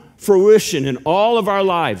to fruition in all of our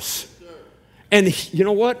lives. And you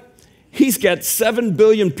know what? He's got 7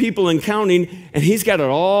 billion people and counting, and he's got it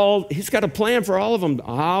all. He's got a plan for all of them,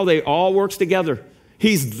 how they all works together.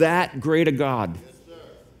 He's that great a God.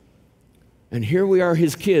 And here we are,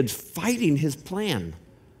 his kids, fighting his plan.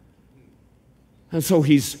 And so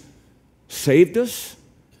he's saved us.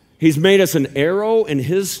 He's made us an arrow in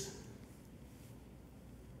his,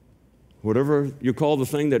 whatever you call the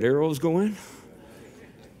thing that arrows go in,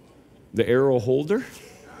 the arrow holder.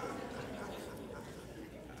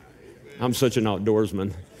 I'm such an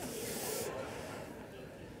outdoorsman.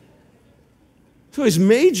 So he's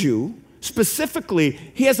made you specifically.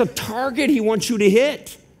 He has a target he wants you to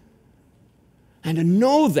hit. And to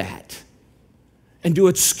know that and to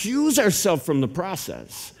excuse ourselves from the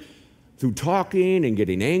process through talking and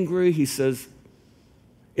getting angry, he says,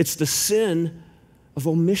 it's the sin of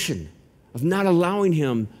omission, of not allowing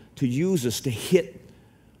him to use us to hit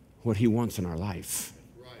what he wants in our life.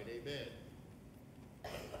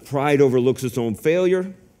 Pride overlooks its own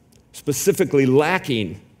failure, specifically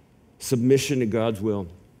lacking submission to God's will.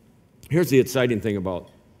 Here's the exciting thing about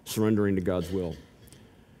surrendering to God's will.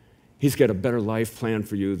 He's got a better life plan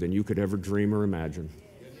for you than you could ever dream or imagine.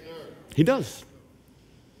 He does.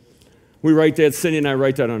 We write that, Cindy and I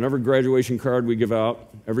write that on every graduation card we give out,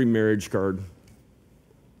 every marriage card.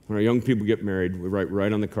 When our young people get married, we write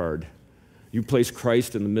right on the card, you place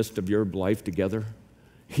Christ in the midst of your life together,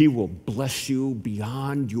 he will bless you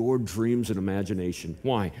beyond your dreams and imagination.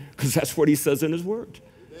 Why? Because that's what he says in his word.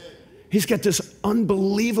 He's got this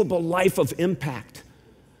unbelievable life of impact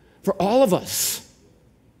for all of us.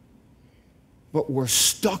 But we're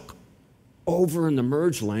stuck over in the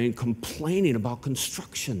merge lane complaining about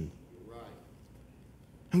construction.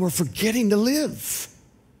 And we're forgetting to live.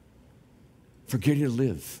 Forgetting to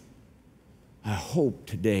live. I hope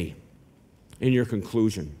today, in your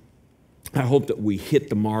conclusion, I hope that we hit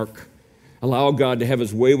the mark, allow God to have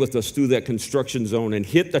his way with us through that construction zone and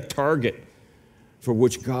hit the target for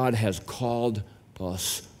which God has called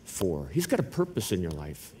us for. He's got a purpose in your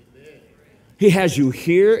life. He has you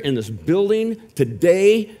here in this building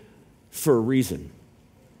today for a reason.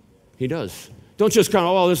 He does. Don't just kind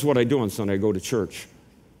of, oh, this is what I do on Sunday. I go to church.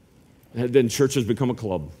 And then church has become a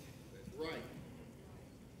club.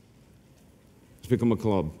 It's become a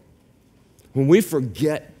club. When we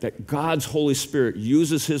forget that God's Holy Spirit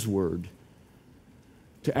uses his word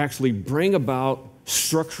to actually bring about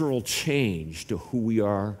structural change to who we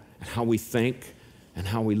are and how we think and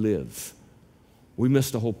how we live, we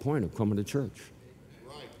miss the whole point of coming to church.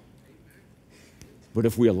 But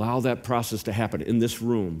if we allow that process to happen in this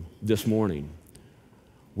room this morning,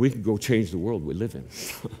 we can go change the world we live in.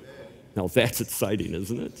 Now that's exciting,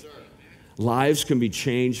 isn't it? Lives can be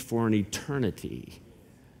changed for an eternity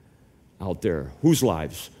out there. Whose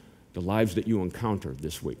lives? the lives that you encounter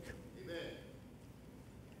this week. Amen.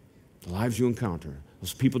 The lives you encounter,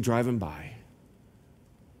 those people driving by,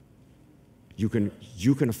 you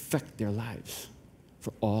can affect their lives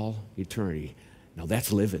for all eternity. Now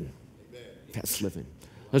that's living. Amen. That's living.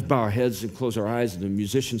 Let's bow our heads and close our eyes, and the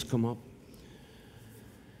musicians come up.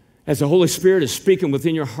 As the Holy Spirit is speaking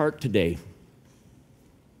within your heart today,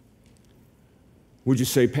 would you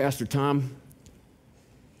say, Pastor Tom,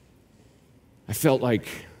 I felt like,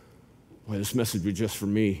 boy, this message was just for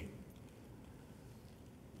me.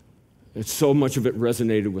 So much of it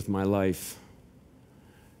resonated with my life,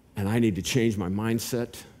 and I need to change my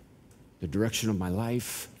mindset, the direction of my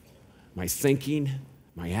life, my thinking,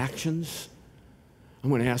 my actions. I'm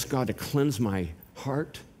going to ask God to cleanse my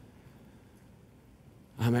heart.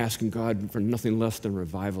 I'm asking God for nothing less than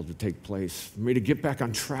revival to take place, for me to get back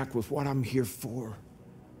on track with what I'm here for,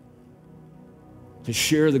 to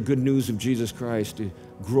share the good news of Jesus Christ, to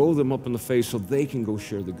grow them up in the faith so they can go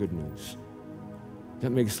share the good news.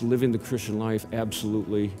 That makes living the Christian life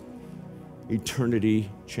absolutely eternity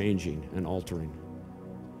changing and altering.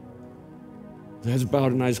 Heads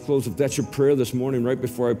bowed and eyes closed. If that's your prayer this morning, right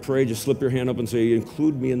before I pray, just slip your hand up and say,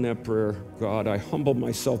 include me in that prayer. God, I humble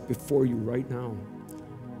myself before you right now.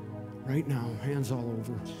 Right now, hands all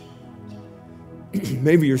over.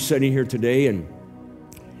 Maybe you're sitting here today and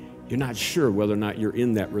you're not sure whether or not you're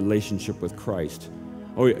in that relationship with Christ.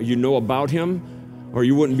 Or you know about him, or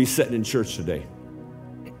you wouldn't be sitting in church today.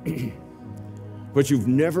 But you've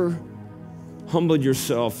never humbled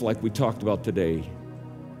yourself like we talked about today.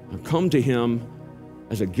 And come to him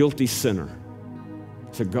as a guilty sinner.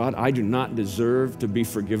 Say, God, I do not deserve to be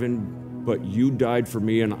forgiven, but you died for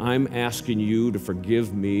me, and I'm asking you to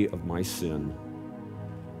forgive me of my sin.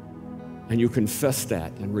 And you confess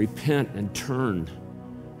that and repent and turn.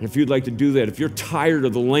 And if you'd like to do that, if you're tired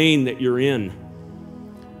of the lane that you're in,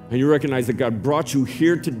 and you recognize that God brought you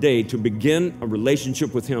here today to begin a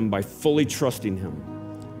relationship with him by fully trusting him,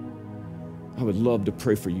 I would love to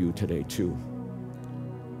pray for you today too.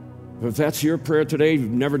 But if that's your prayer today, you've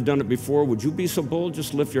never done it before, would you be so bold?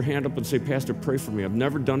 Just lift your hand up and say, Pastor, pray for me. I've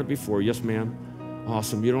never done it before. Yes, ma'am.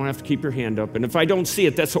 Awesome. You don't have to keep your hand up. And if I don't see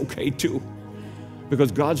it, that's okay too,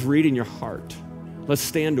 because God's reading your heart. Let's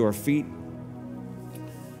stand to our feet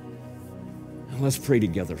and let's pray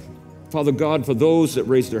together. Father God, for those that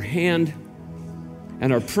raised their hand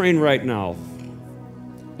and are praying right now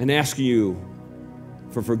and asking you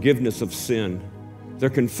for forgiveness of sin, they're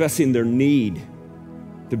confessing their need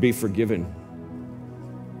to be forgiven,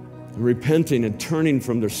 repenting and turning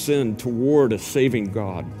from their sin toward a saving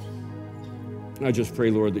God. And I just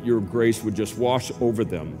pray, Lord, that your grace would just wash over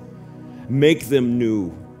them, make them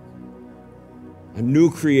new, a new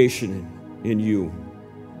creation in you.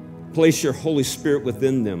 Place your Holy Spirit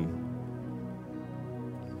within them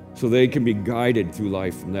so they can be guided through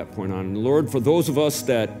life from that point on. And Lord, for those of us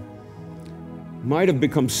that might have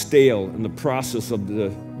become stale in the process of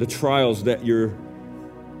the trials that you're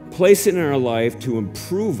placing in our life to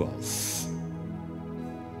improve us,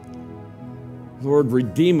 Lord,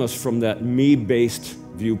 redeem us from that me-based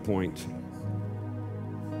viewpoint.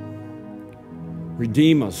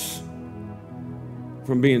 Redeem us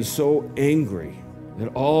from being so angry that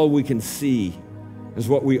all we can see is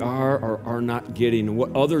what we are or are not getting, and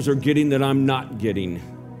what others are getting that I'm not getting.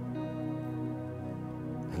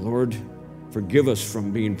 And Lord, forgive us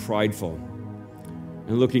from being prideful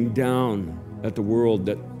and looking down at the world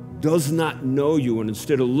that does not know you, and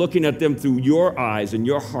instead of looking at them through your eyes and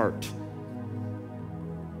your heart,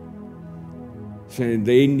 saying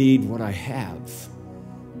they need what I have,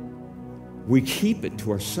 we keep it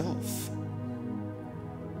to ourselves.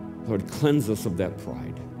 Lord, cleanse us of that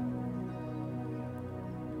pride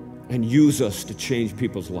and use us to change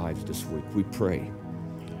people's lives this week, we pray.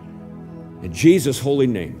 In Jesus' holy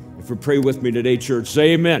name. If you pray with me today, church,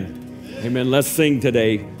 say amen. Amen. Amen. Let's sing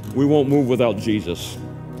today. We won't move without Jesus.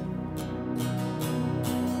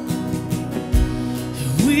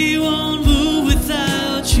 We won't move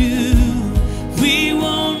without you. We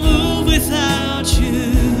won't move without you.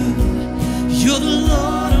 You're the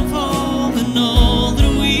Lord of all and all that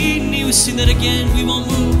we need. We sing that again. We won't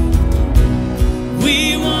move.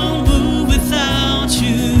 We won't move without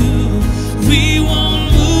you. We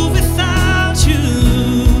won't move without you.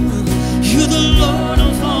 You're the Lord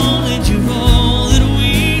of all and you're all that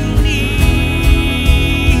we need.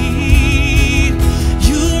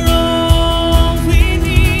 You're all we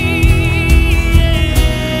need.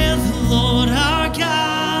 Yeah, the Lord our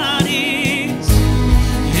God is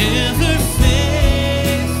ever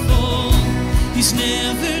faithful. He's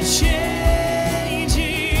never changed.